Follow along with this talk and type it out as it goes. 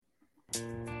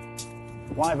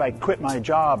Why have I quit my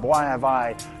job? Why have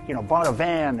I, bought a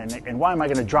van? And why am I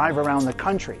going to drive around the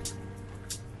country?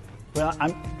 Well,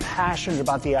 I'm passionate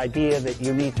about the idea that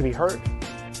you need to be heard.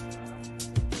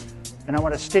 And I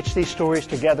want to stitch these stories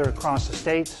together across the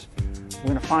states.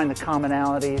 We're going to find the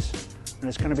commonalities, and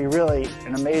it's going to be really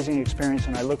an amazing experience,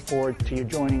 and I look forward to you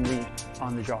joining me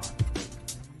on the jar.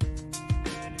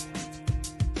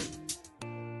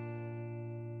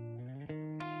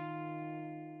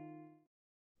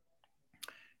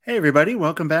 Hey everybody,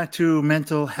 welcome back to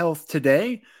Mental Health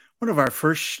Today. One of our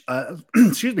first,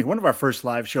 one of our first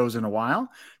live shows in a while.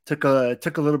 Took a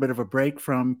little bit of a break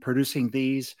from producing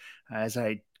these as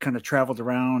I kind of traveled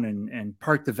around and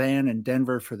parked the van in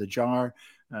Denver for the jar.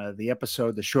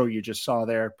 The show you just saw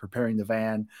there, preparing the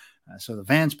van. So the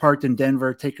van's parked in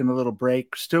Denver, taking a little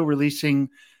break, still releasing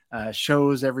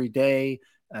shows every day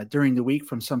during the week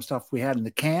from some stuff we had in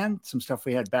the can, some stuff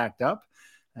we had backed up.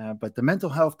 But the mental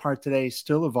health part today is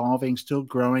still evolving, still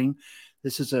growing.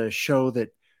 This is a show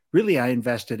that really I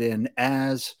invested in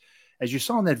as you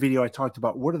saw in that video. I talked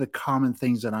about what are the common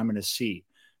things that I'm going to see.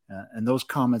 And those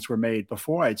comments were made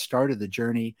before I'd started the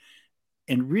journey.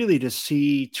 And really to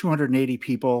see 280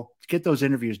 people, get those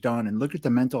interviews done and look at the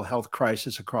mental health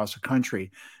crisis across the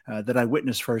country that I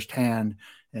witnessed firsthand,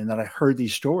 and that I heard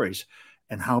these stories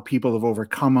and how people have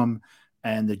overcome them,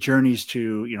 and the journeys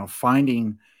to,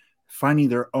 finding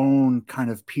their own kind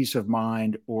of peace of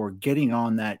mind or getting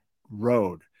on that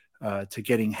road to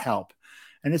getting help.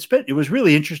 And it was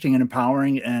really interesting and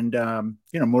empowering and,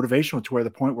 motivational to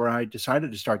the point where I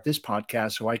decided to start this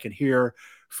podcast so I could hear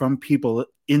from people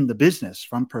in the business,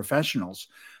 from professionals,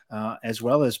 as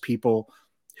well as people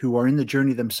who are in the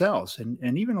journey themselves.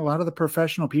 And even a lot of the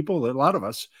professional people, a lot of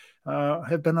us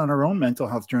have been on our own mental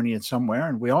health journey in somewhere,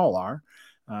 and we all are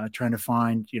trying to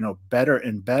find, better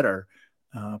and better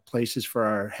places for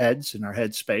our heads and our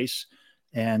head space.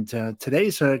 And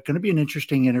today's going to be an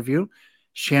interesting interview.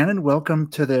 Shannon, welcome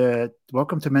to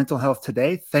Mental Health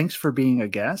Today. Thanks for being a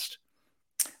guest.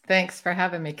 Thanks for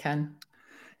having me, Ken.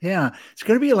 Yeah, it's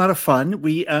going to be a lot of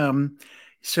fun.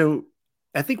 So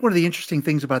I think one of the interesting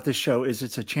things about this show is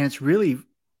it's a chance, really,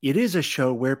 it is a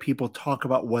show where people talk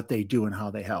about what they do and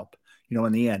how they help,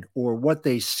 in the end, or what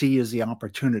they see as the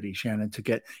opportunity, Shannon, to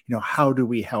get, how do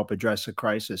we help address a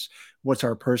crisis? What's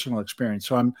our personal experience?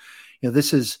 So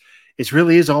it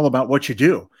really is all about what you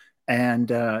do. And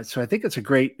so I think it's a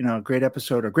great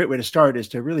episode. A great way to start is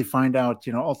to really find out,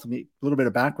 ultimately a little bit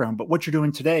of background, but what you're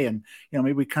doing today. And,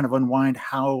 maybe we kind of unwind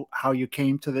how you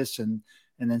came to this, and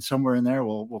then somewhere in there,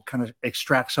 we'll kind of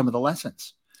extract some of the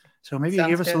lessons. So maybe you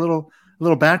give us a little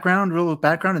background,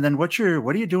 and then what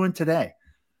are you doing today?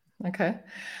 Okay.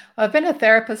 I've been a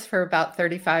therapist for about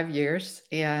 35 years,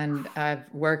 and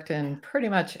I've worked in pretty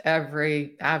much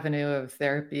every avenue of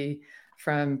therapy,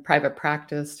 from private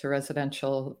practice to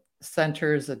residential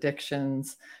centers,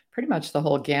 addictions, pretty much the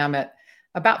whole gamut.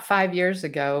 About 5 years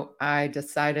ago, I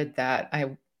decided that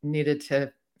I needed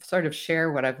to sort of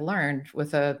share what I've learned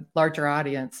with a larger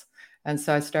audience. And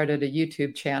so I started a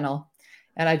YouTube channel,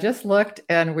 and I just looked,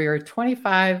 and we were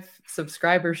 25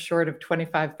 subscribers short of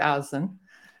 25,000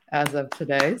 as of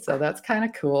today. So that's kind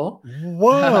of cool.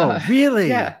 Whoa, really?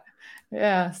 Yeah.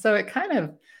 Yeah. So it kind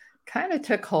of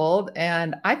took hold,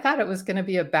 and I thought it was going to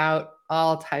be about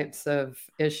all types of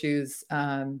issues,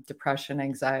 depression,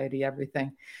 anxiety,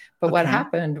 everything. But what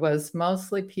happened was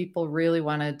mostly people really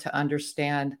wanted to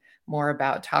understand more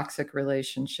about toxic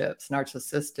relationships,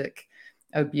 narcissistic,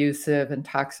 abusive, and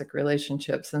toxic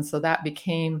relationships. And so that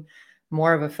became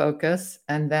more of a focus.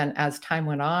 And then as time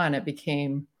went on, it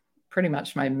became pretty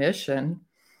much my mission.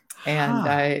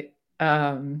 And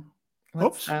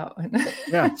what's that one?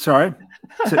 Yeah, sorry.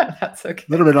 That's okay.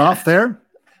 A little bit off there.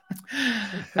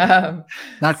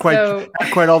 Not quite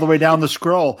all the way down the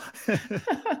scroll.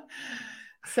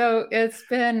 So it's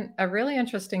been a really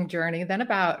interesting journey. Then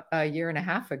about a year and a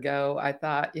half ago, I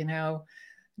thought,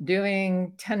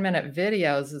 doing 10-minute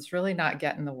videos is really not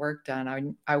getting the work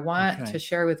done. I want to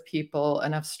share with people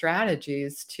enough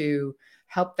strategies to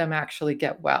help them actually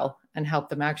get well and help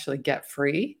them actually get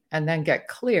free and then get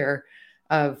clear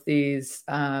of these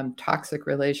toxic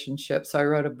relationships. So I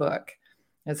wrote a book.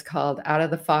 It's called Out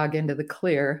of the Fog into the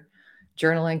Clear,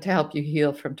 Journaling to Help You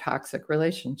Heal from Toxic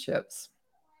Relationships.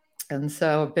 And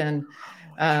so I've been,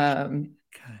 so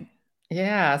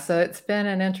it's been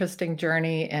an interesting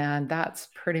journey, and that's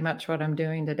pretty much what I'm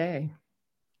doing today.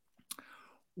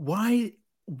 Why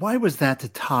was that the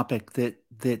topic that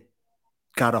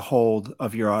got a hold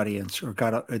of your audience, or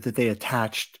that they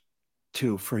attached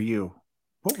to for you?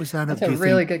 What was that? That's a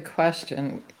really good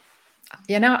question.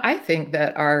 I think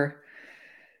that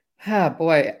Oh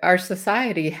boy, our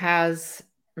society has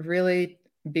really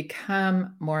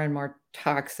become more and more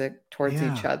toxic towards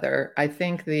each Yeah. other. I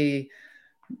think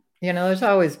there's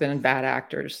always been bad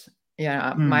actors.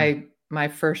 Hmm. My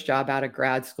first job out of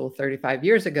grad school 35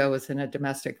 years ago was in a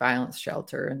domestic violence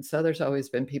shelter, and so there's always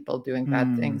been people doing bad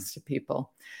Hmm. things to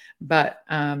people. But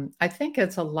I think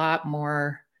it's a lot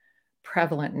more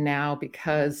prevalent now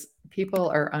because people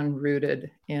are unrooted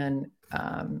in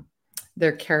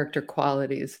their character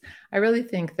qualities. I really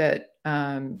think that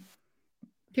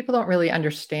people don't really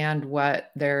understand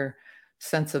what their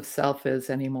sense of self is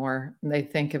anymore. They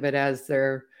think of it as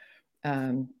their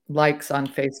likes on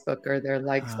Facebook or their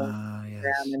likes on Ah, Instagram,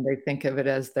 yes. and they think of it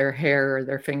as their hair or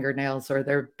their fingernails or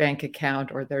their bank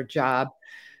account or their job.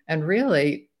 And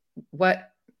really,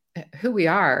 what who we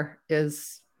are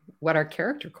is what our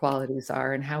character qualities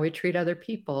are and how we treat other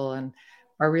people and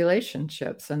our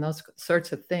relationships and those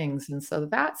sorts of things. And so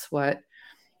that's what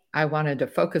I wanted to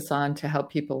focus on to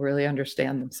help people really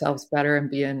understand themselves better and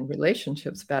be in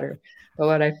relationships better. But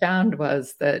what I found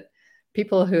was that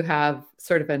people who have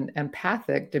sort of an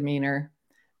empathic demeanor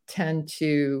tend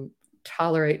to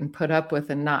tolerate and put up with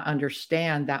and not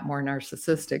understand that more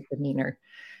narcissistic demeanor.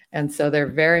 And so they're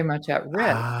very much at risk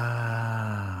of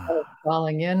Ah.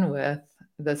 falling in with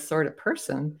this sort of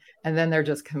person. And then they're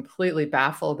just completely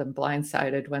baffled and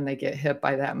blindsided when they get hit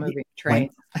by that moving train.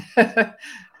 When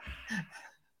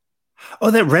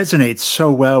Oh, that resonates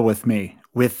so well with me,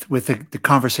 with the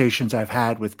conversations I've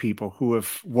had with people who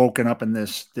have woken up in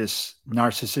this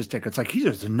narcissistic. It's like he's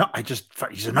a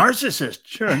narcissist.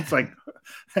 Sure, and it's like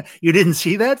you didn't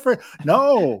see that for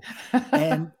no,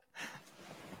 and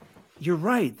you're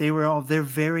right. They're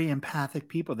very empathic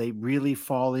people. They really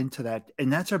fall into that,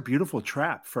 and that's a beautiful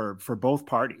trap for both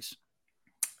parties.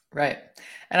 Right.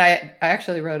 And I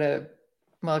actually wrote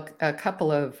a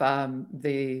couple of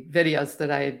the videos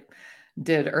that I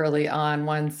did early on.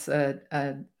 One's a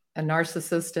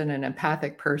narcissist and an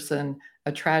empathic person,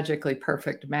 a tragically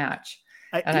perfect match.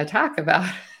 I And I I talk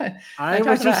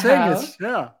was just about saying how, it's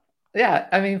yeah. yeah,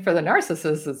 I mean, for the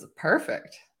narcissist, it's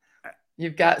perfect.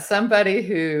 You've got somebody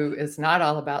who is not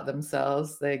all about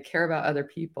themselves. They care about other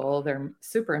people. They're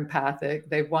super empathic.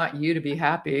 They want you to be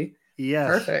happy. Yes.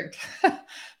 Perfect.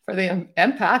 For the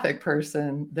empathic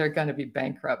person, they're going to be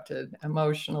bankrupted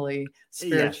emotionally, Yes.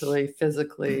 spiritually,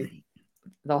 physically,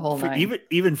 the whole For nine,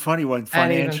 even funny one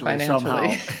and even financially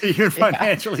financially. somehow even Yeah.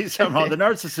 financially somehow the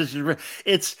narcissist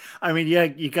it's I mean yeah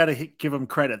you got to give them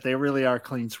credit, they really are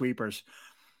clean sweepers.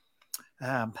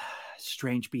 um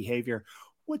Strange behavior.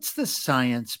 What's the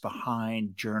science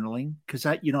behind journaling? Because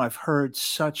I've heard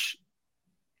such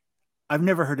I've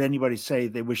never heard anybody say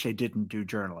they wish they didn't do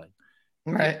journaling.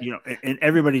 Right. And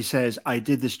everybody says I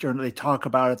did this journal, they talk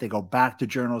about it, they go back to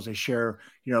journals, they share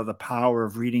the power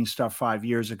of reading stuff 5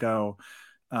 years ago,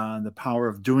 the power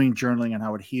of doing journaling and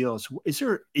how it heals.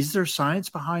 Is there science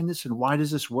behind this, and why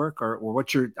does this work, or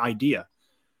what's your idea?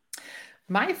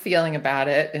 My feeling about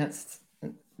it, and it's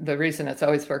the reason it's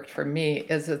always worked for me,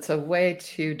 is it's a way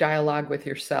to dialogue with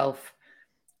yourself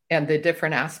and the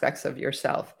different aspects of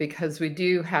yourself, because we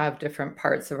do have different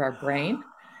parts of our brain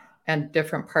and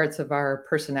different parts of our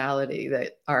personality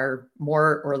that are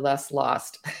more or less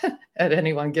lost at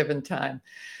any one given time.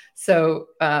 So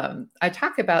I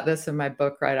talk about this in my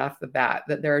book right off the bat,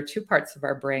 that there are two parts of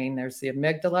our brain. There's the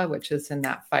amygdala, which is in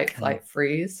that fight, And flight,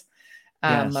 freeze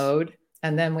yes, mode.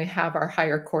 And then we have our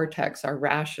higher cortex, our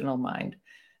rational mind.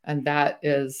 And that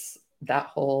is that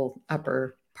whole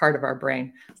upper part of our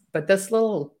brain. But this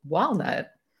little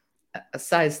walnut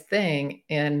sized thing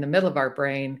in the middle of our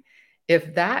brain,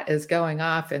 if that is going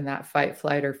off in that fight,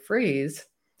 flight, or freeze,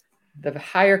 the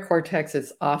higher cortex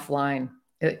is offline.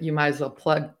 You might as well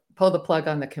pull the plug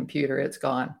on the computer, it's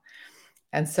gone.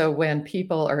 And so when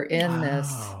people are in this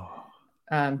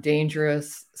oh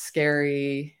dangerous,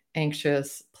 scary,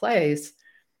 anxious place,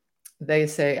 they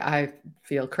say, I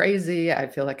feel crazy. I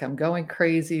feel like I'm going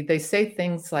crazy. They say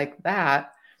things like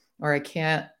that, or I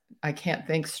can't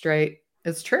think straight.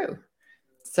 It's true.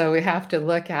 So we have to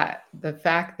look at the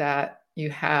fact that you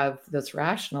have this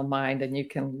rational mind and you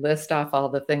can list off all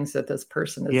the things that this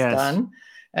person has yes. done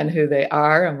and who they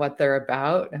are and what they're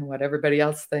about and what everybody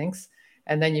else thinks.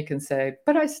 And then you can say,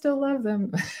 but I still love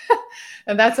them.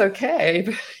 And that's okay.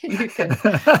 You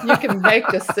can make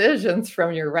decisions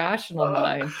from your rational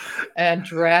mind and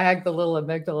drag the little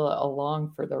amygdala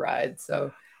along for the ride.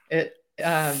 So it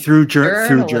Through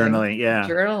journaling journaling, yeah.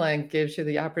 journaling gives you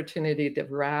the opportunity to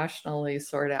rationally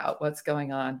sort out what's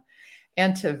going on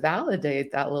and to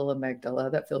validate that little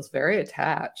amygdala that feels very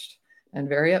attached and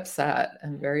very upset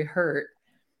and very hurt.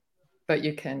 but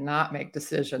you cannot make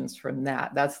decisions from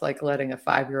that. That's like letting a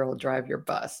 5-year-old drive your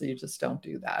bus. You just don't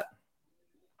do that.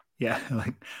 Yeah,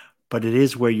 like, but it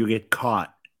is where you get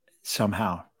caught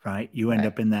somehow, right? You end Right.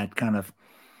 up in that kind of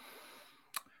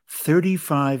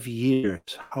 35 years.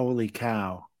 Holy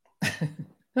cow.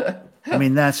 I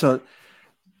mean, that's a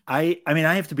I mean,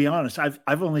 I have to be honest. I've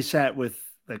only sat with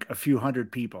like a few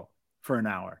hundred people for an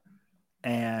hour.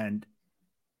 And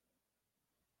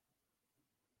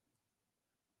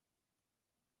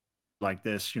like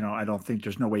this, I don't think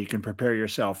there's no way you can prepare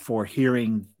yourself for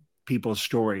hearing people's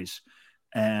stories.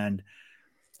 And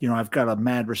I've got a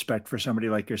mad respect for somebody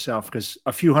like yourself because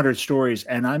a few hundred stories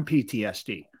and I'm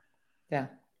PTSD. Yeah.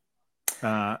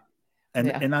 Uh, and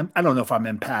Yeah. and I don't know if I'm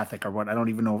empathic or what. I don't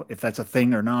even know if that's a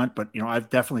thing or not. But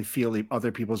I've definitely feel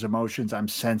other people's emotions. I'm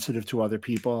sensitive to other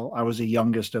people. I was the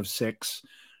youngest of six.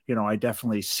 I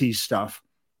definitely see stuff.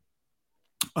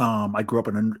 I grew up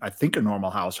in I think a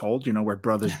normal household, where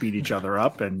brothers beat each other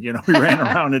up and, we ran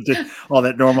around and did all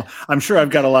that normal. I'm sure I've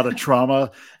got a lot of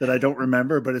trauma that I don't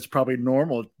remember, but it's probably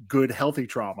normal, good, healthy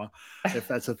trauma, if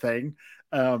that's a thing.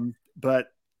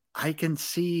 But I can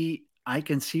see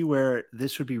where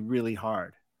this would be really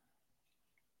hard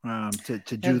to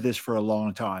do And this for a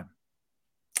long time.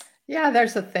 yeah,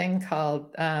 there's a thing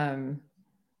called, oh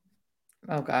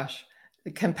gosh,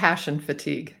 compassion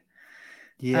fatigue.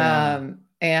 Yeah.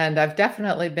 And I've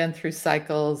definitely been through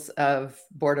cycles of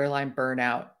borderline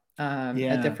burnout at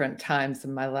Yeah. different times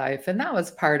in my life. And that was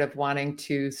part of wanting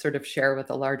to sort of share with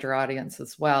a larger audience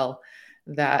as well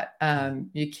that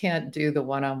you can't do the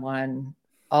one on one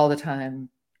all the time.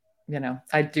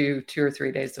 I do 2 or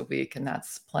 3 days a week, and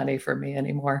that's plenty for me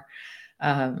anymore.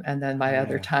 And then my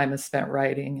other Yeah. time is spent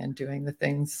writing and doing the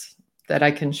things that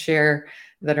I can share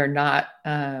that are not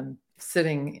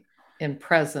sitting in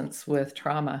presence with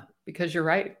trauma. Because you're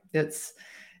right, it's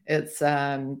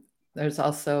there's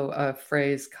also a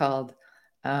phrase called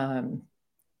oh,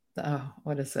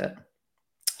 what is it?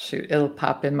 Shoot, it'll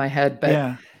pop in my head, but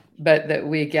Yeah. that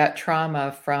we get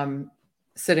trauma from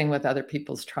sitting with other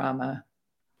people's trauma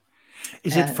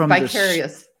Is it and from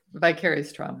this?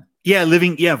 vicarious trauma. Yeah,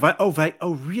 living. Yeah.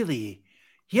 Oh, really?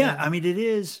 Yeah. Yeah, I mean, it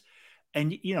is.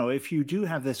 And if you do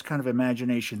have this kind of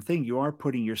imagination thing, you are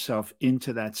putting yourself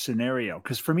into that scenario.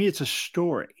 Because for me, it's a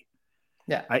story.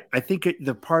 yeah, I think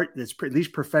the part that's at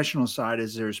least professional side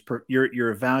is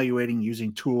you're evaluating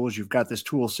using tools. You've got this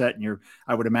tool set, and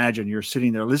I would imagine you're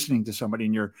sitting there listening to somebody,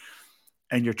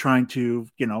 and you're trying to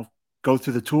go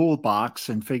through the toolbox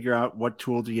and figure out what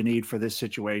tool do you need for this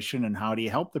situation and how do you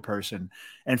help the person.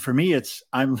 And for me, it's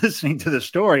I'm listening to the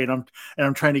story, and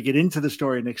I'm trying to get into the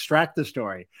story and extract the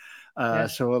story. yeah.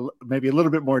 So maybe a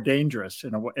little bit more dangerous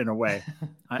in a way,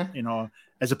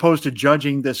 as opposed to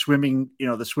judging the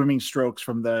swimming strokes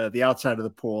from the outside of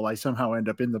the pool. I somehow end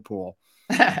up in the pool,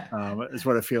 is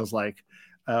what it feels like.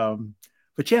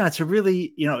 But yeah, it's a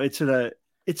really,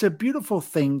 it's a beautiful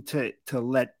thing to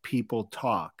let people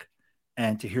talk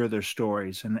and to hear their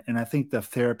stories. And I think the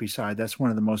therapy side, that's one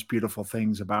of the most beautiful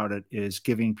things about it is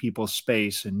giving people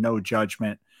space and no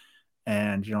judgment.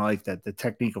 And, like that, the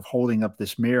technique of holding up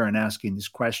this mirror and asking these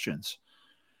questions.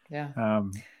 Yeah.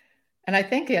 Um, And I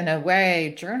think in a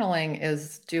way, journaling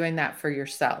is doing that for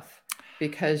yourself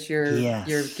because you're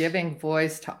yes. giving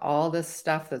voice to all this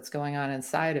stuff that's going on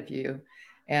inside of you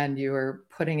and you're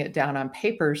putting it down on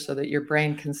paper so that your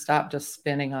brain can stop just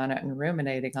spinning on it and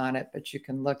ruminating on it, but you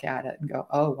can look at it and go,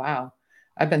 "Oh, wow.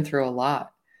 I've been through a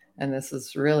lot and this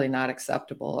is really not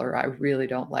acceptable or I really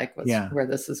don't like Yeah. where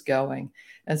this is going."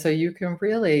 And so you can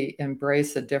really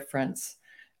embrace a difference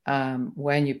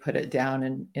when you put it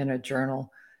down in a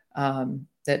journal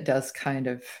that does kind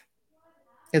of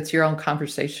it's your own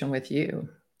conversation with you.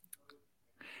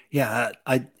 Yeah,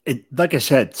 like I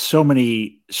said, so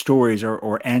many stories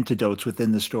or antidotes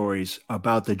within the stories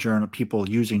about the journal, people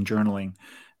using journaling,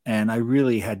 and I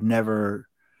really had never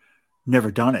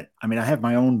done it. I mean, I have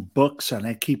my own books and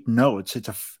I keep notes.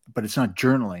 But it's not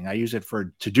journaling. I use it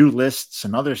for to-do lists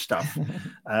and other stuff.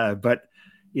 But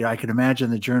I can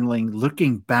imagine the journaling.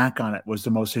 Looking back on it was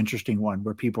the most interesting one,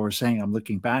 where people were saying, "I'm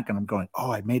looking back and I'm going,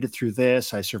 oh, I made it through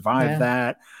this. I survived Yeah.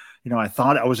 that. I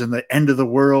thought I was in the end of the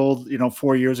world,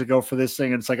 4 years ago for this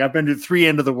thing, and it's like I've been to three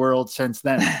end of the world since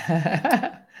then.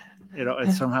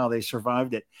 And somehow they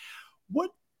survived it.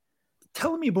 What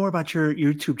Tell me more about your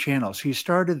YouTube channel. So you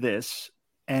started this,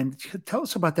 and tell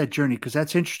us about that journey because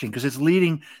that's interesting. Because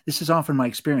this is often my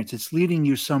experience. It's leading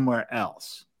you somewhere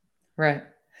else, Right.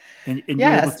 and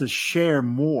you're able Yes. to share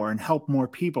more and help more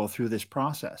people through this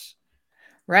process.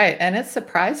 Right. And it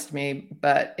surprised me,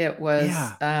 but it was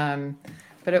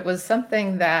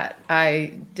something that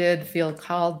I did feel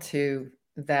called to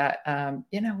that,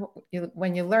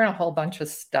 when you learn a whole bunch of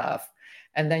stuff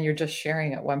and then you're just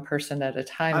sharing it one person at a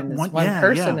time, and this one Yeah,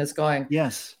 person yeah, is going,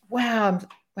 yes, wow,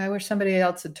 I wish somebody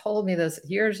else had told me this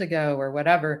years ago or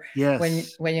whatever.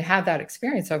 yes. When you have that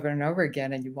experience over and over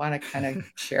again, and you want to kind of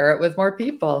share it with more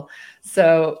people,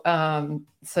 so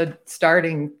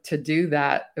starting to do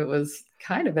that, it was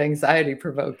kind of anxiety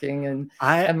provoking,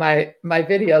 I and my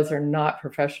videos are not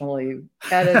professionally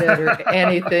edited or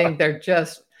anything. They're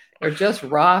just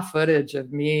raw footage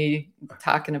of me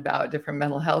talking about different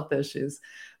mental health issues,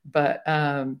 but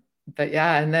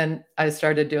yeah, and then I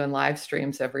started doing live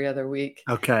streams every other week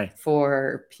okay.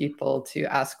 for people to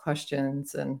ask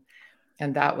questions, and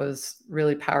that was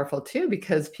really powerful too,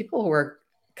 because people were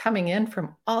coming in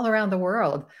from all around the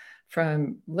world,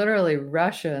 from literally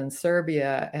Russia and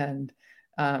Serbia and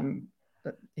um,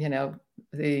 you know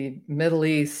the Middle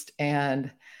East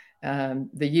and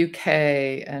the UK,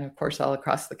 and of course all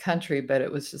across the country. But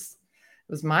it was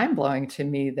mind blowing to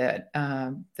me that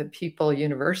that people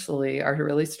universally are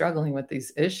really struggling with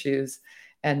these issues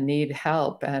and need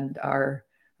help, and are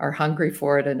hungry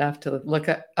for it enough to look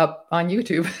up on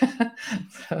YouTube.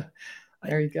 So I,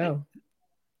 there you go.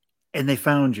 and they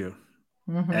found you,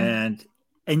 Mm-hmm. and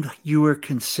you were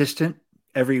consistent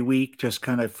every week, just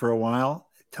kind of for a while.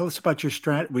 Tell us about your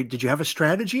strat. Did you have a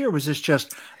strategy, or was this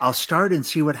just I'll start and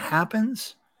see what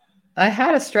happens? I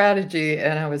had a strategy,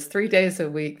 and I was 3 days a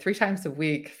week, 3 times a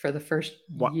week for the first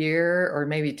What? year or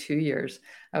maybe 2 years.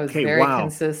 I was Okay, very wow,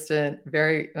 consistent,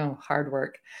 very hard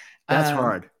work. that's Um,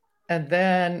 hard. and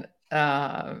then,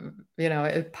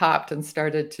 it popped and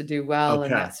started to do well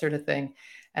and Okay. that sort of thing.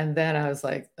 And then I was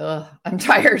like, oh, I'm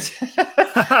tired. And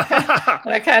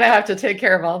I kind of have to take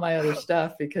care of all my other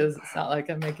stuff, because it's not like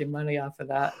I'm making money off of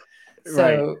that. Right.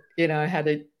 So, I had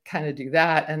to kind of do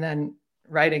that. And then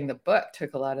writing the book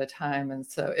took a lot of time. And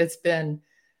so it's been,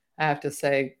 I have to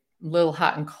say, a little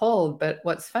hot and cold. But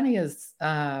what's funny is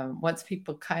once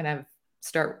people kind of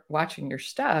start watching your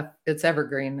stuff, it's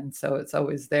evergreen. And so it's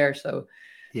always there. So,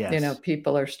 Yes.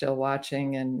 people are still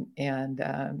watching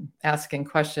and asking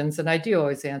questions. And I do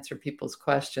always answer people's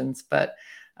questions, but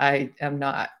I am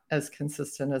not as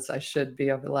consistent as I should be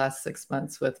over the last 6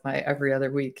 months with my every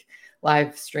other week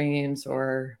live streams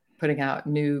or putting out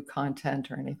new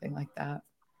content or anything like that.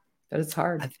 But it's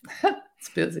hard. I, It's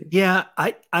busy. yeah,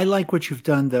 I like what you've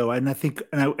done though, and I think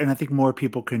more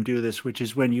people can do this, which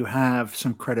is when you have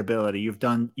some credibility. You've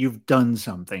done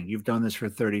something. You've done this for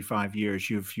 35 years.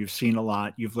 You've seen a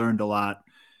lot. You've learned a lot,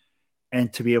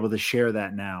 and to be able to share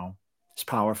that now is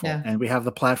powerful. Yeah. And we have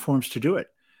the platforms to do it.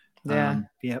 Yeah.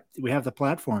 Yeah, we have the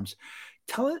platforms.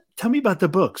 Tell me about the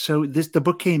book. So the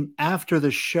book came after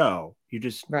the show. You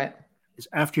just Right. It's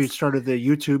after you started the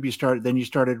YouTube. You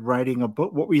started writing a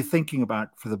book. What were you thinking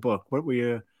about for the book? What were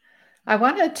you? I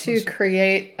wanted to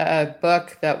create a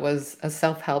book that was a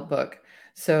self-help book,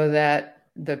 so that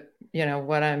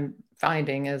what I'm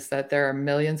finding is that there are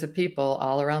millions of people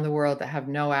all around the world that have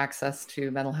no access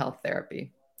to mental health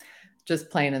therapy.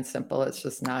 Just plain and simple. It's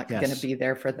just not going to Yes. be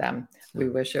there for them. We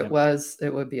wish it Yep. was.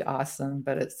 It would be awesome,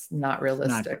 but it's not It's not.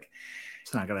 realistic.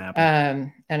 It's not going to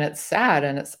happen. And it's sad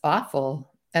and it's awful.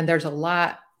 And there's a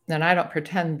lot, and I don't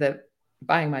pretend that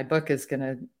buying my book is going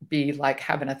to be like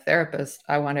having a therapist.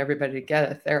 I want everybody to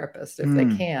get a therapist if they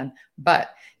Mm. can.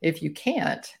 But if you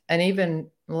can't, and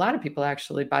even a lot of people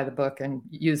actually buy the book and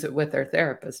use it with their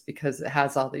therapist because it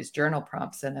has all these journal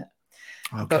prompts in it.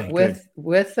 But Okay. Good.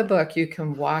 with the book, you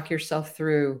can walk yourself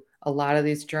through a lot of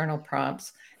these journal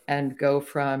prompts and go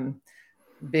from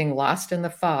being lost in the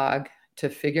fog to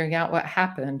figuring out what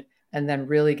happened, and then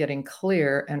really getting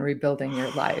clear and rebuilding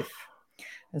your life.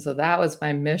 And so that was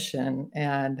my mission.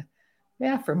 And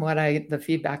yeah, from the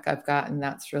feedback I've gotten,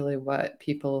 that's really what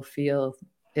people feel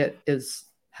it is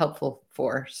helpful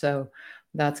for. So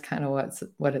that's kind of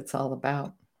what it's all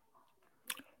about.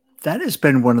 That has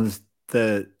been one of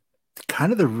the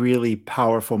kind of the really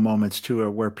powerful moments too,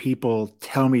 where people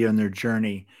tell me on their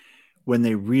journey when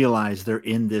they realize they're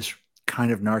in this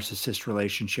kind of narcissist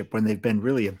relationship when they've been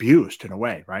really abused in a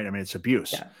way, right? I mean, it's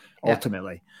abuse Yeah. Yeah.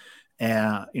 ultimately.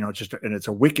 And it's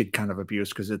a wicked kind of abuse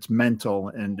because it's mental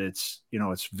and it's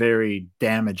very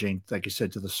damaging, like you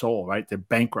said, to the soul, right? They're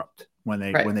bankrupt when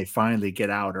Right. they finally get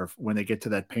out, or when they get to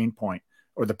that pain point,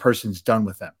 or the person's done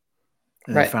with them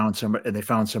and Right. they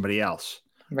found somebody else,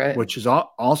 Right. which is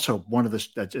also one of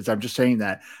the, I'm just saying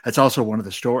that's also one of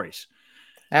the stories.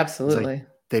 It's like Absolutely.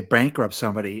 they bankrupt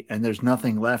somebody and there's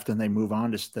nothing left and they move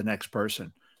on to the next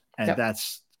person. And Yep.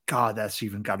 that's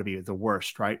even got to be the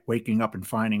worst, right? Waking up and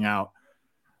finding out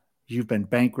you've been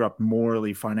bankrupt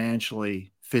morally,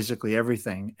 financially, physically,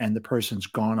 everything, and the person's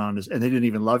gone on and they didn't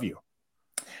even love you.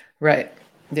 Right.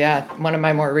 Yeah, one of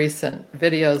my more recent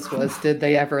videos was, did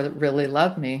they ever really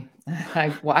love me?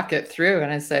 I walk it through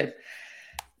and I say,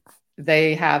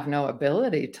 they have no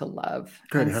ability to love.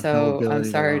 Good. And Have no so I'm ability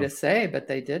to sorry to love. say, but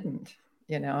they didn't,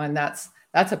 and that's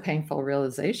a painful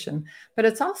realization. But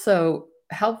it's also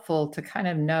helpful to kind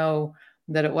of know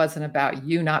that it wasn't about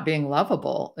you not being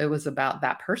lovable. It was about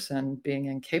that person being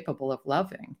incapable of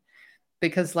loving,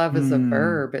 because love is a Hmm.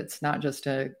 verb. It's not just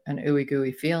an ooey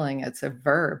gooey feeling, it's a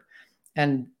verb.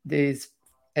 And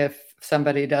if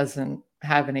somebody doesn't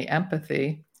have any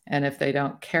empathy, and if they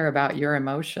don't care about your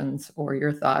emotions or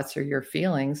your thoughts or your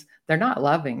feelings, they're not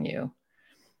loving you,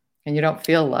 and you don't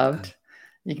feel Okay. loved.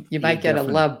 You Yeah, might get a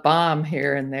definitely. love bomb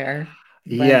here and there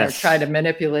when they're trying to Yes.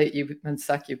 manipulate you and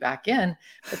suck you back in,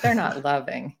 but they're not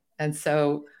loving. And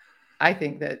so I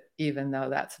think that even though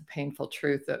that's a painful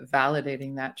truth, that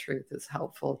validating that truth is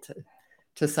helpful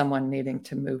to someone needing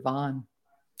to move on.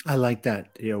 I like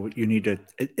that. You need to,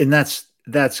 and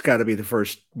that's got to be the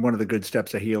first one of the good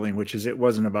steps of healing, which is it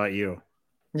wasn't about you.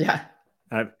 Yeah,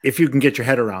 If you can get your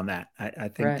head around that, I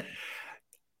think. right.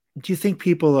 Do you think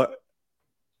people are?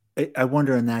 I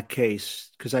wonder in that case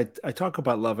because I talk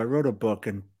about love. I wrote a book,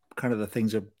 and kind of the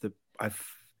things that I've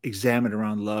examined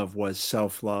around love was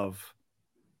self love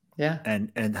Yeah,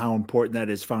 and how important that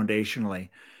is foundationally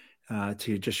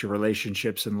to just your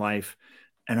relationships in life.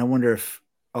 And I wonder if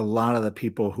a lot of the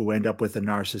people who end up with a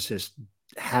narcissist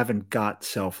haven't got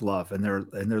self love, and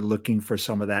they're looking for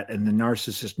some of that, and the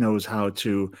narcissist knows how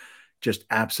to just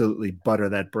absolutely butter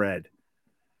that bread.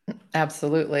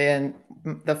 absolutely. And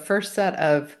the first set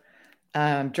of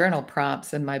journal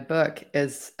prompts in my book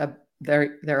is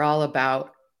they're all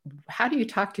about, how do you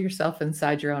talk to yourself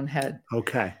inside your own head?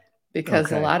 Okay.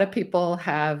 Because a Okay. lot of people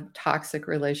have toxic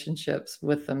relationships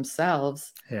with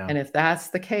themselves, Yeah. and if that's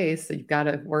the case, you've got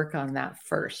to work on that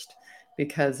first.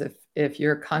 Because if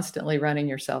you're constantly running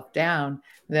yourself down,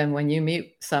 then when you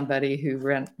meet somebody who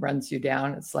runs you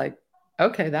down, it's like,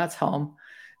 okay, that's home.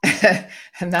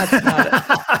 And that's not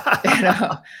a, you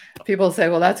know people say,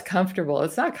 well, that's comfortable.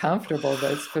 It's not comfortable,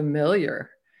 but it's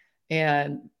familiar,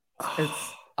 and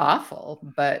it's awful.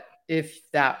 But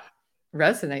if that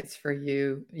resonates for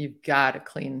you, you've got to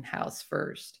clean house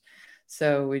first.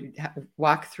 So we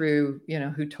walk through,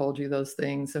 who told you those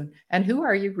things, and who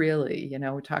are you really?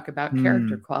 We talk about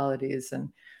character Hmm. qualities,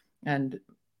 and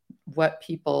what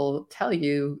people tell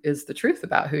you is the truth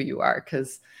about who you are.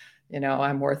 Because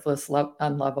I'm worthless,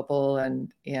 unlovable,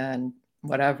 and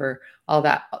whatever, all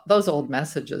that, those old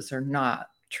messages are not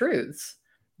truths.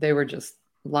 They were just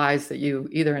lies that you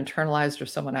either internalized or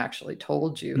someone actually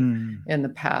told you Hmm. in the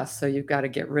past. So you've got to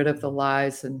get rid of the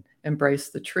lies and embrace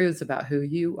the truths about who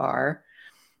you are.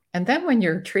 And then when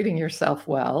you're treating yourself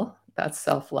well, that's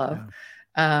self-love,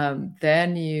 Yeah.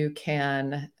 then you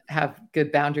can have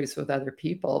good boundaries with other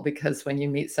people. Because when you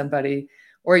meet somebody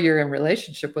or you're in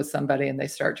relationship with somebody and they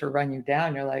start to run you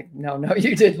down, you're like, no, no,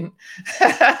 you didn't.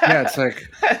 Yeah. It's like,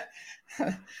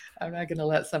 I'm not going to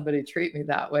let somebody treat me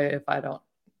that way if I don't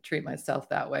treat myself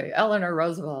that way. Eleanor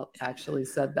Roosevelt actually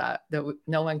said that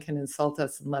no one can insult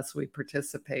us unless we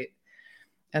participate.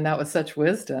 And that was such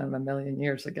wisdom a million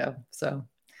years ago. So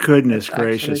goodness it's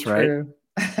actually gracious, right? true.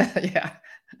 Yeah.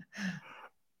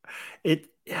 It,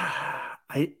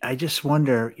 I just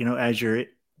wonder, as you're,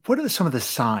 what are some of the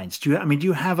signs? Do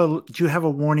you have a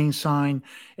warning sign?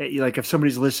 Like if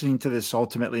somebody's listening to this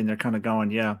ultimately and they're kind of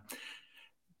going, yeah,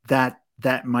 that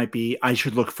might be, I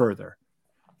should look further.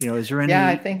 Is there Yeah,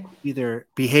 I any think, either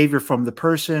behavior from the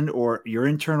person or your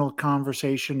internal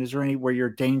conversation? Is there any where your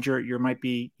danger you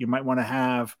might want to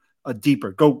have a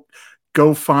deeper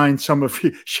go find some of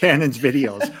Shannon's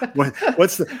videos.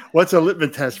 What's a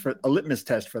litmus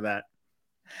test for that?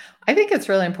 I think it's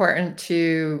really important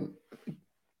to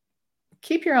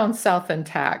keep your own self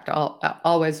intact,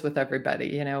 always, with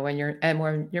everybody. When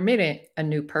you're meeting a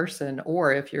new person,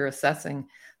 or if you're assessing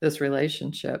this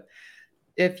relationship,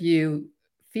 if you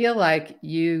feel like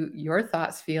your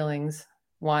thoughts, feelings,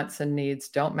 wants, and needs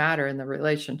don't matter in the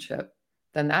relationship,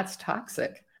 then that's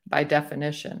toxic by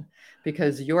definition.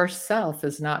 Because yourself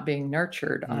is not being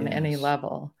nurtured on any Yes.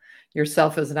 level.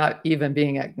 Yourself is not even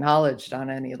being acknowledged on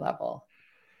any level.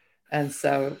 And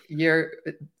so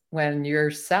when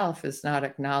yourself is not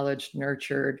acknowledged,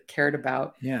 nurtured, cared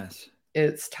about, Yes.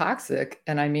 it's toxic.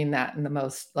 And I mean that in the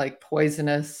most like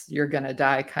poisonous, you're going to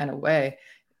die kind of way.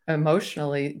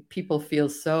 Emotionally, people feel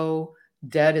so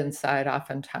dead inside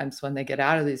oftentimes when they get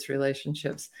out of these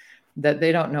relationships, that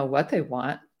they don't know what they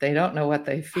want. They don't know what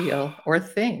they feel or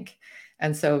think.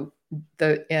 And so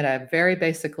in a very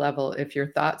basic level, if your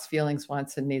thoughts, feelings,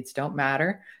 wants, and needs don't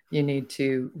matter, you need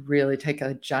to really take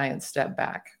a giant step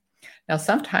back. Now,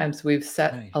 sometimes we've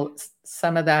set Right.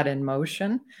 some of that in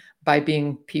motion by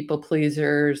being people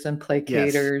pleasers and Yes.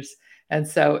 placaters. And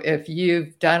so, if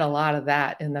you've done a lot of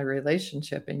that in the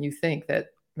relationship and you think that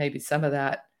maybe some of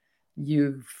that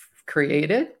you've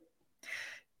created,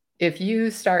 if you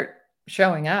start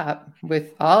showing up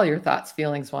with all your thoughts,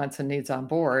 feelings, wants, and needs on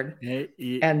board,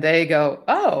 and they go,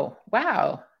 oh,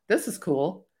 wow, this is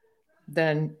cool,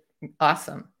 then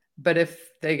awesome. But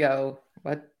if they go,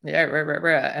 what, yeah, rah, rah,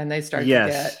 rah, and they start to Yes.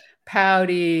 get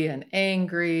pouty and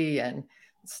angry and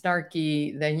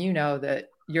snarky, then you know that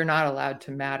you're not allowed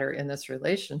to matter in this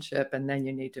relationship, and then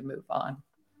you need to move on.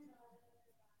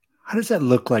 How does that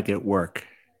look like at work?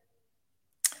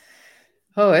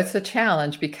 Oh, it's a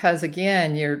challenge because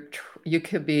again, you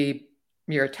could be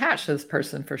you're attached to this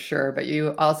person for sure, but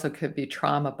you also could be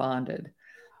trauma bonded,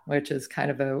 which is kind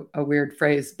of a weird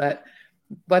phrase. But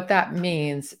what that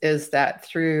means is that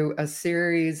through a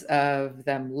series of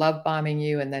them love bombing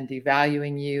you and then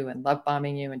devaluing you and love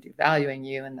bombing you and devaluing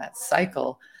you, and that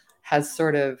cycle has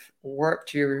sort of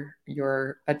warped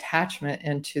your attachment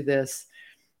into this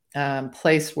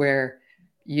place where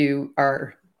you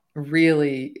are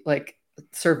really like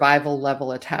survival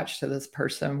level attached to this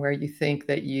person, where you think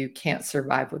that you can't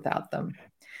survive without them.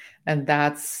 And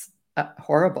that's a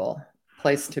horrible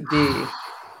place to be.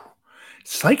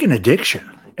 It's like an addiction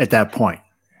at that point.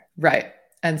 Right.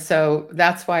 And so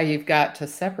that's why you've got to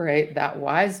separate that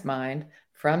wise mind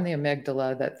from the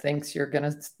amygdala that thinks you're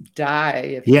going to die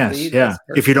if you Yes, leave this yeah.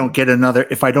 If you don't person. get another,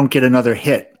 if I don't get another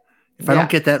hit, if I don't Yeah.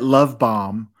 get that love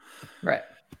bomb, Right.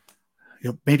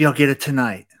 maybe I'll get it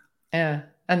tonight. Yeah.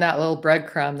 And that little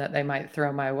breadcrumb that they might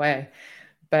throw my way.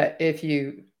 But if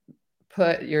you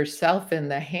put yourself in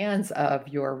the hands of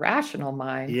your rational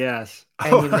mind Yes.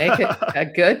 and you make it a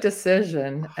good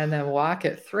decision and then walk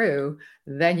it through,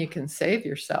 then you can save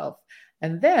yourself.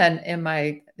 And then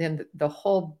in the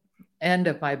whole end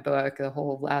of my book, the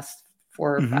whole last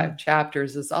 4 or 5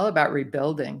 chapters is all about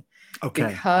rebuilding, Okay.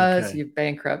 because Okay. you've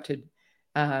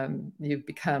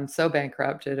become so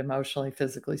bankrupted emotionally,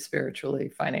 physically, spiritually,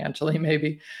 financially,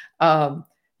 maybe.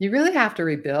 You really have to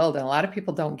rebuild. And a lot of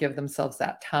people don't give themselves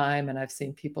that time. And I've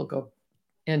seen people go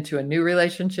into a new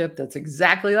relationship that's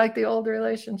exactly like the old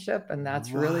relationship, and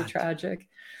that's really What? tragic.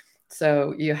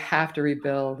 So you have to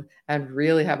rebuild and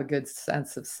really have a good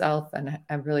sense of self, and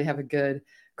really have a good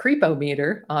creepo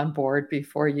meter on board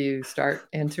before you start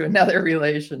into another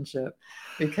relationship.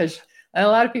 Because and a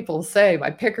lot of people say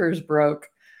my picker's broke,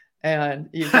 and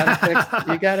you got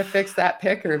to fix that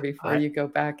picker before I you go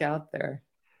back out there.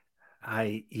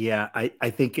 I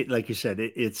think it, like you said,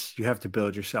 it's, you have to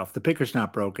build yourself. The picker's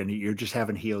not broken. You just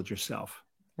haven't healed yourself,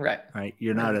 Right. right?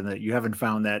 You're not Right. in you haven't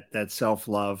found that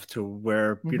self-love to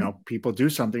where, Mm-hmm. people do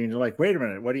something and you're like, wait a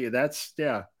minute, what do you, that's,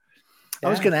 yeah. I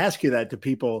was Yeah. going to ask you that to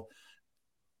people.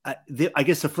 I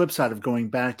guess the flip side of going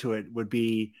back to it would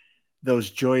be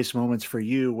those joyous moments for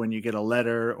you when you get a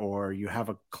letter or you have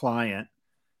a client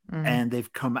Mm. and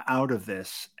they've come out of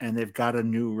this and they've got a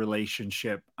new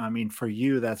relationship. I mean, for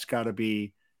you, that's got to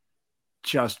be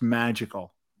just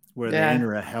magical, where they Yeah.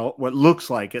 enter a hell, what looks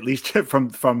like, at least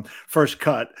from first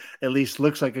cut, at least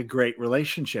looks like a great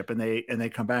relationship, and they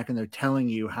come back and they're telling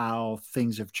you how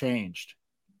things have changed.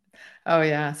 Oh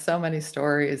yeah, so many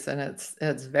stories, and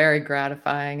it's very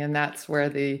gratifying, and that's where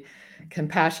the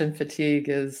compassion fatigue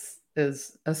is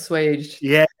assuaged.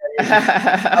 Yeah,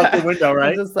 out the window, I'm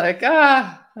right? just like,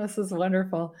 this is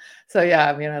wonderful. So yeah,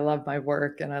 I mean, I love my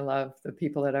work and I love the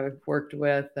people that I've worked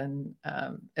with, and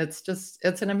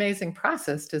it's an amazing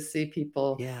process to see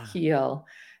people Yeah. heal,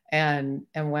 and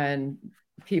when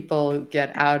people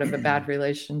get out of a bad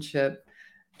relationship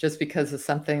just because of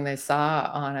something they saw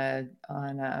on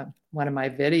one of my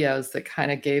videos that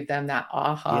kind of gave them that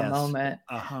aha Yes. moment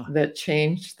Uh-huh. that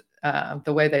changed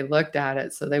the way they looked at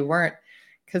it. So they weren't,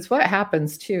 because what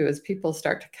happens too is people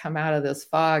start to come out of this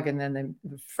fog, and then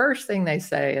the first thing they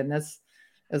say, and this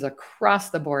is across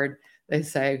the board, they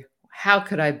say, how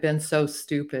could I have been so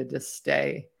stupid to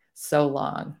stay so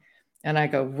long? And I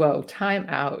go, whoa, time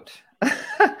out.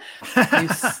 you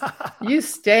you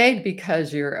stayed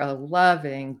because you're a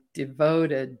loving,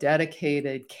 devoted,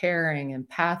 dedicated, caring,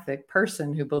 empathic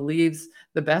person who believes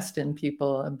the best in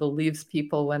people and believes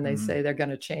people when they Mhm. say they're going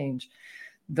to change.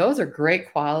 Those are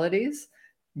great qualities.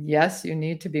 Yes, you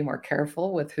need to be more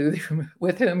careful with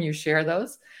with whom you share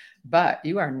those, but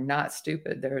you are not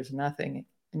stupid. There is nothing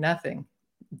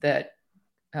that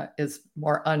is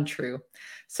more untrue.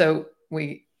 So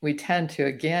we tend to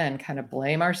again kind of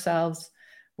blame ourselves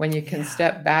when you can Yeah.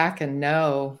 step back and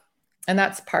know. And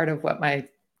that's part of what my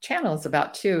channel is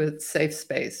about too. It's safe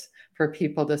space for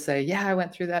people to say, yeah, I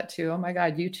went through that too. Oh my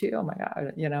God, you too. Oh my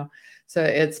God, So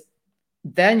it's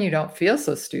then you don't feel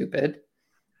so stupid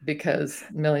because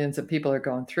millions of people are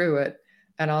going through it.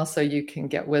 And also you can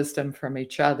get wisdom from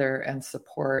each other and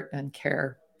support and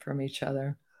care from each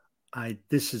other.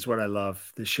 This is what I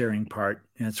love, the sharing part.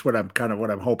 And it's what I'm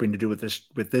hoping to do with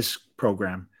this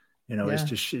program,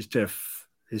 is Yeah.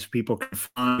 is people can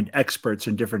find experts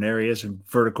in different areas and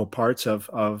vertical parts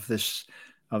of this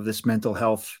mental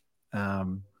health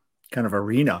kind of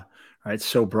arena, right?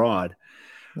 So broad.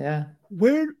 Yeah.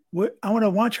 Where I want to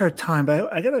watch our time,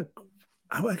 but I got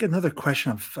another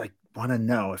question. I want to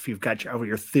know if you've got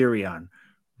your theory on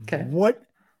Okay. what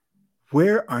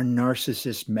where are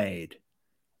narcissists made?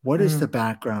 What is the Mm.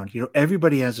 background?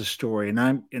 Everybody has a story, and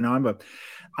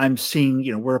I'm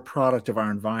seeing, we're a product of our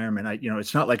environment.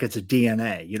 It's not like it's a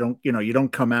DNA. You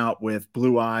don't come out with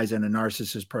blue eyes and a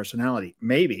narcissist personality.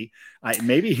 Maybe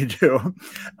you do. Um,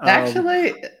 Actually,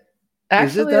 is it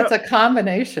actually, it's that? a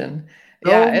combination. Oh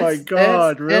Yeah, my it's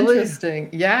God, really? interesting.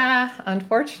 Yeah,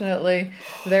 unfortunately,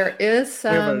 there is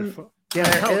We have a, some yeah.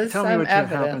 there Tell is tell me some what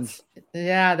evidence. happens.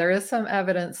 Yeah, there is some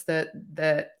evidence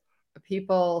that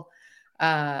people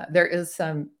there is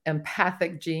some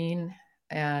empathic gene,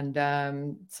 and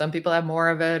some people have more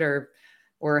of it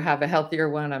or have a healthier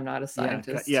one. I'm not a Yeah,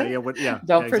 scientist. yeah, yeah. What? Yeah, yeah,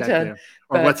 Don't exactly. pretend,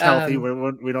 Or but what's healthy?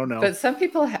 We don't know. but some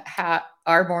people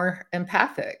are more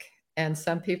empathic and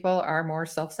some people are more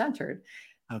self-centered.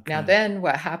 Now Okay. then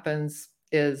what happens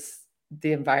is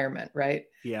the environment, right?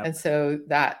 Yeah. And so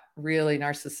that really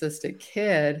narcissistic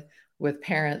kid with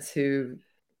parents who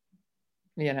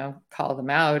call them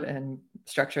out and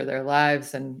structure their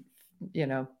lives and you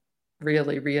know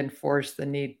really reinforce the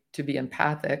need to be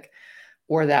empathic,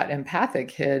 or that empathic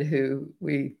kid who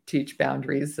we teach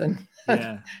boundaries and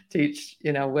Yeah. teach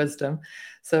wisdom.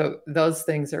 So those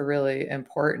things are really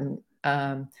important.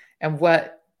 And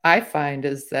what I find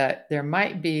is that there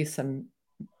might be some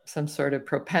sort of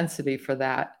propensity for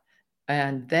that,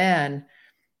 and then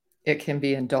it can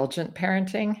be indulgent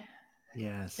parenting. It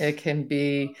Yes. can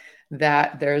be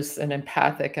that there's an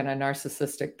empathic and a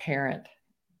narcissistic parent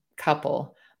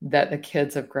couple that the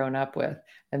kids have grown up with,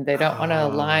 and they don't want to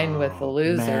align with the Oh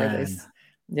loser.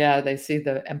 man. They see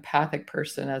the empathic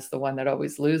person as the one that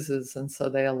always loses, and so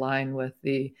they align with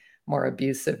the more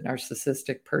abusive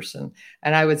narcissistic person.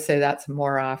 And I would say that's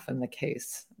more often the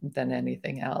case than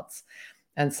anything else.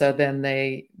 And so then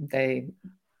they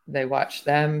watch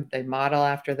them, they model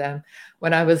after them.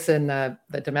 When I was in the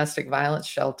domestic violence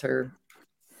shelter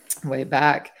way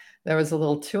back, there was a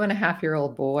little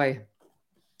 2.5-year-old boy,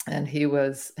 and he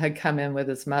had come in with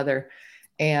his mother,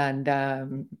 and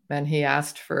he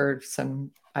asked for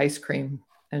some ice cream,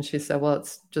 and she said, "Well,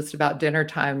 it's just about dinner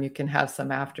time. You can have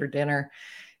some after dinner."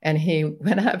 And he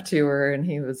went up to her, and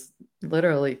he was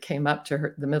literally came up to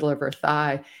her, the middle of her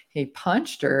thigh. He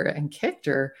punched her and kicked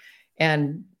her,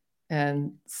 and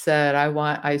and said, "I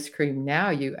want ice cream now,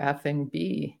 you effing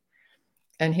bee."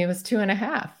 And he was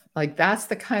 2.5. Like that's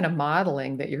the kind of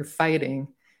modeling that you're fighting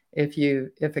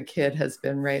if a kid has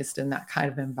been raised in that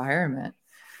kind of environment.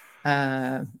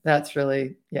 That's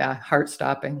really, yeah, heart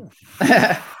stopping.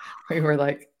 We were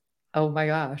like, oh my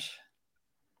gosh.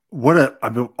 I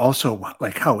mean, also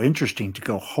like how interesting to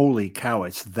go, holy cow,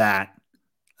 it's that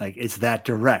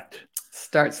direct.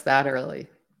 Starts that early.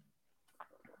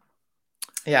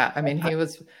 Yeah, I mean, he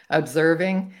was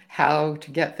observing how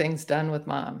to get things done with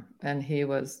mom, and he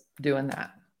was doing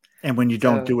that. And when you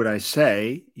don't So do what I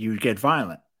say, you get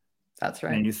violent that's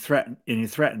and right. you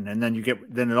threaten, and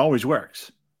then it always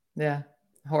works. Yeah,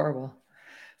 horrible.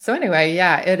 So anyway,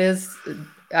 yeah, it is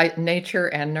nature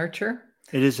and nurture.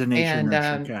 It is a nature And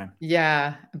nurture. Okay.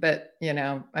 yeah, but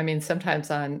I mean, sometimes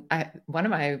one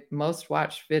of my most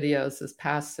watched videos this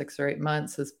past 6 or 8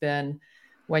 months has been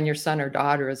when your son or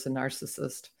daughter is a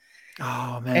narcissist.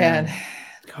 Oh And man.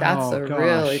 that's Oh a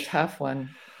really gosh. tough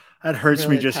one, That hurts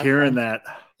me really just tough hearing one. that.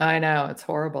 I know it's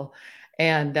horrible.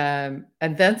 And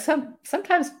then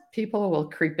sometimes people will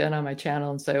creep in on my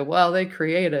channel and say, well, they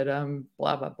created them,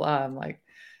 blah, blah, blah. I'm like,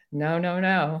 no, no,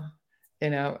 no.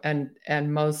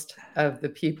 And most of the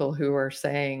people who are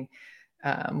saying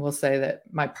will say that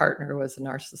my partner was a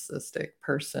narcissistic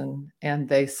person and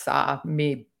they saw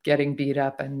me getting beat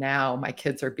up, and now my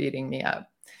kids are beating me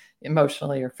up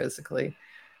emotionally or physically.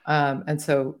 And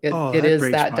so Oh, it that is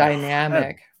breaks that my that,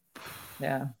 dynamic.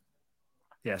 Yeah.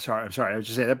 yeah, sorry. I'm sorry. I was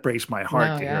just saying that breaks my heart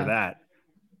No, to hear yeah. that.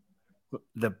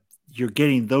 The You're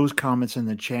getting those comments in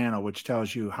the channel, which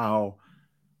tells you how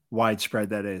widespread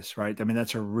that is, right? I mean,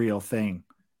 that's a real thing.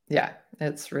 Yeah,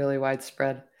 it's really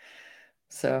widespread.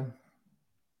 So,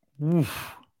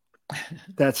 Oof,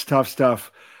 that's tough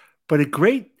stuff. But a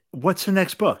great what's the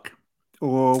next book?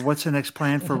 Or what's the next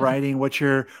plan for writing? What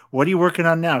are you working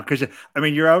on now? Because I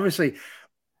mean, you're obviously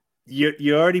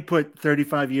you already put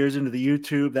 35 years into the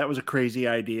YouTube. That was a crazy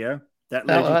idea. That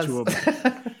That led you was. to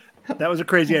a that was a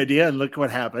crazy idea, and look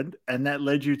what happened. And that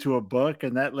led you to a book,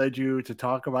 and that led you to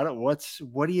talk about it.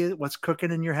 What's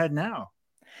cooking in your head now?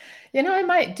 I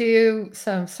might do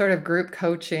some sort of group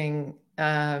coaching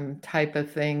type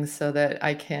of things so that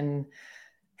I can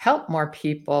help more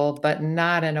people, but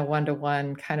not in a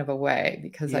one-to-one kind of a way,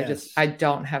 because I Yes.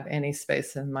 don't have any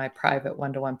space in my private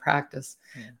one-to-one practice,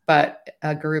 Yeah. but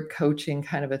a group coaching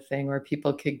kind of a thing where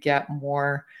people could get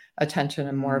more attention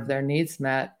and more of Mm. their needs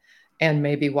met, and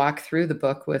maybe walk through the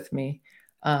book with me.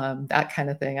 That kind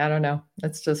of thing. I don't know.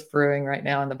 It's just brewing right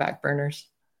now in the back burners.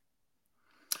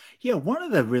 Yeah, one of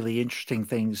the really interesting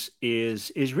things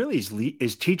is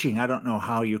teaching. I don't know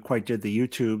how you quite did the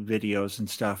YouTube videos and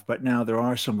stuff, but now there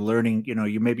are some learning.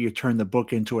 You turn the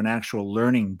book into an actual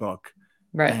learning book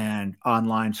Right. and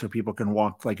online, so people can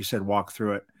walk, like you said, walk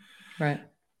through it. Right.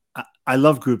 I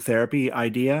love group therapy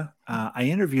idea. I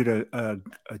interviewed a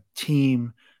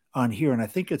team on here, and I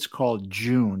think it's called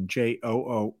June, Joon,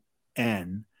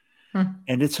 Hmm.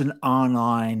 and it's an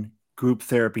online group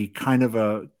therapy, kind of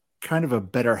a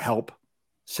better help Oh,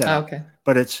 setup, okay.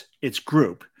 but it's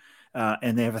group,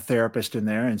 and they have a therapist in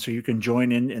there, and so you can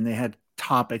join in. And they had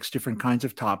topics, different kinds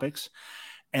of topics,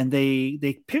 and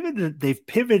they've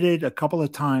pivoted a couple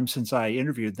of times since I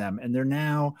interviewed them, and they're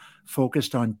now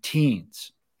focused on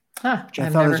teens, Huh. which I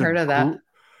I've thought never heard of that.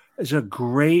 is a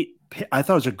great. I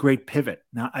thought it was a great pivot.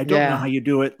 Now I don't know how Yeah. you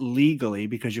do it legally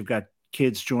because you've got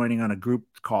kids joining on a group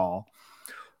call,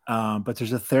 but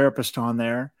there's a therapist on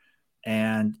there,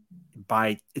 and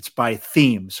it's by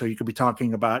theme. So you could be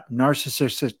talking about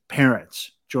narcissistic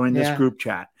parents. Join this Yeah. group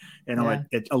chat. Yeah.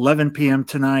 At 11 p.m.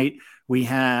 tonight, we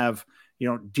have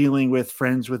dealing with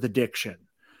friends with addiction.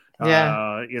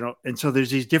 Yeah. And so there's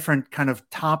these different kind of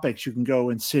topics you can go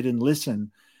and sit and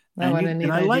listen. Oh, what a And neat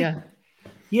I like idea.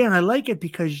 Yeah, and I like it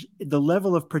because the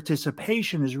level of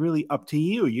participation is really up to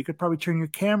you. You could probably turn your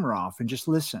camera off and just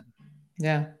listen,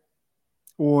 Yeah.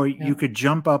 or Yeah. you could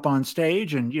jump up on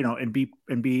stage and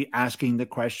be asking the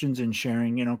questions and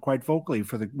sharing quite vocally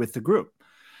with the group.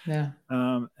 Yeah.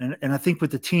 And I think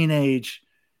with the teenage,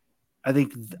 I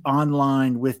think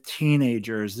online with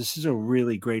teenagers, this is a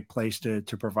really great place to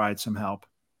provide some help.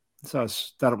 So I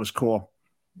thought it was cool.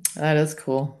 That is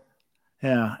cool.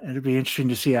 Yeah, it'd be interesting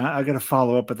to see. I got to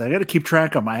follow up with that. I got to keep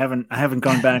track of them. I haven't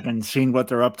gone back and seen what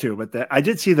they're up to, but I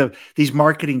did see these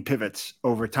marketing pivots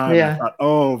over time, and I Yeah. thought,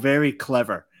 oh, very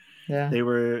clever. Yeah. They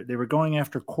were going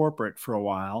after corporate for a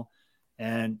while,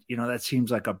 and that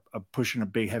seems like a pushing a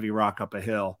big heavy rock up a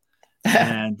hill.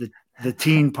 And the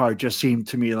teen part just seemed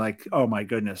to me like, oh my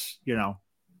goodness,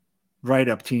 right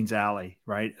up teens alley,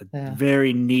 right? Yeah.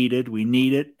 Very needed. We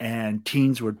need it, and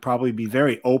teens would probably be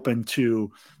very open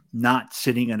to not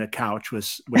sitting in a couch with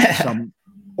some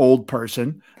old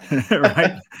person,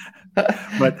 right?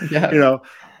 But you Yeah. know,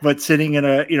 but sitting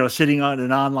on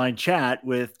an online chat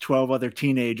with 12 other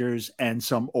teenagers and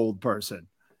some old person,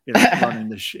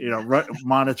 running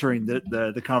monitoring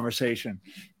the conversation.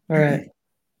 All right.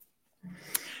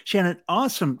 Shannon,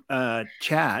 awesome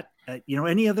chat.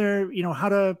 Any other, how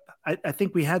to, I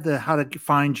think we had how to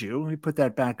find you. Let me put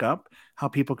that back up, how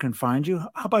people can find you.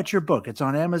 How about your book? It's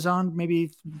on Amazon.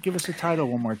 Maybe give us a title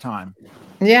one more time.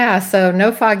 Yeah. So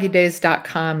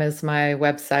nofoggydays.com is my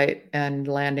website and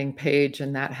landing page,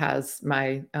 and that has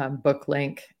my book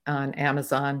link on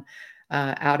Amazon,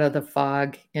 Out of the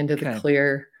Fog, Into the Okay.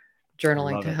 Clear,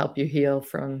 Journaling Love to it. Help You Heal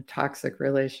from Toxic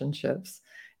Relationships.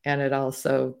 And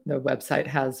the website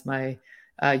has my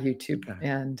YouTube Okay.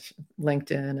 and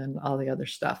LinkedIn and all the other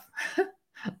stuff.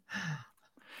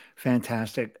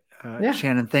 Fantastic. Yeah.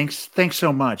 Shannon, thanks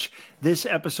so much. This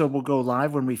episode will go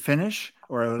live when we finish,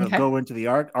 or it'll Okay. go into the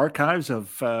archives of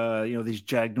these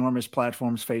ginormous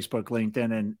platforms, Facebook,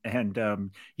 LinkedIn,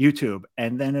 and YouTube.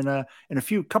 And then in a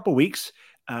few couple weeks,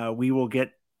 we will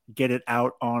get it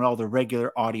out on all the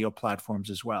regular audio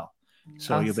platforms as well.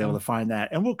 So you'll be able to Awesome. find that,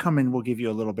 and we'll come in. We'll give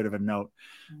you a little bit of a note,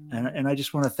 and I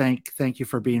just want to thank you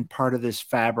for being part of this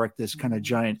fabric, this kind of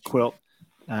giant quilt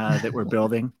that we're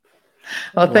building.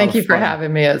 Well, A lot thank of you for fun.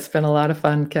 having me. It's been a lot of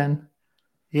fun, Ken.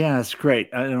 Yeah, it's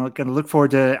great. I'm going to look forward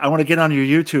to. I want to get on your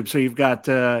YouTube, so you've got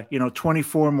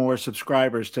 24 more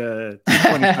subscribers to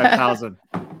 25,000.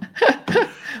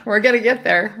 We're gonna get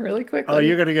there really quickly. Oh,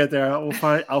 you're going to get there.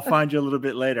 I'll find you a little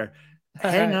bit later. All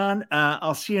Hang right. on.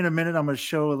 I'll see you in a minute. I'm going to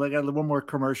show. I got one more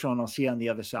commercial, and I'll see you on the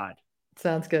other side.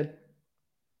 Sounds good.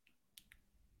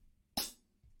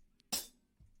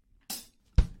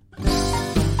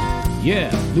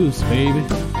 Yeah, loose, baby.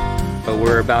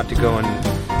 We're about to go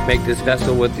and make this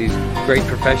vessel with these great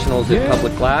professionals at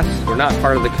Public Glass. We're not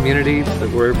part of the community, but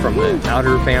we're from the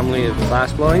outer family of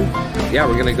glass blowing. Yeah,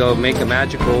 we're gonna go make a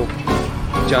magical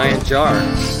giant jar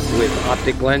with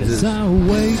optic lenses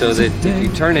so that if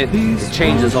you turn it, it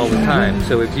changes all the time.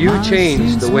 So if you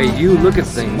change the way you look at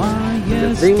things,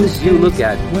 the things you look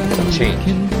at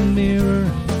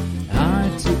change.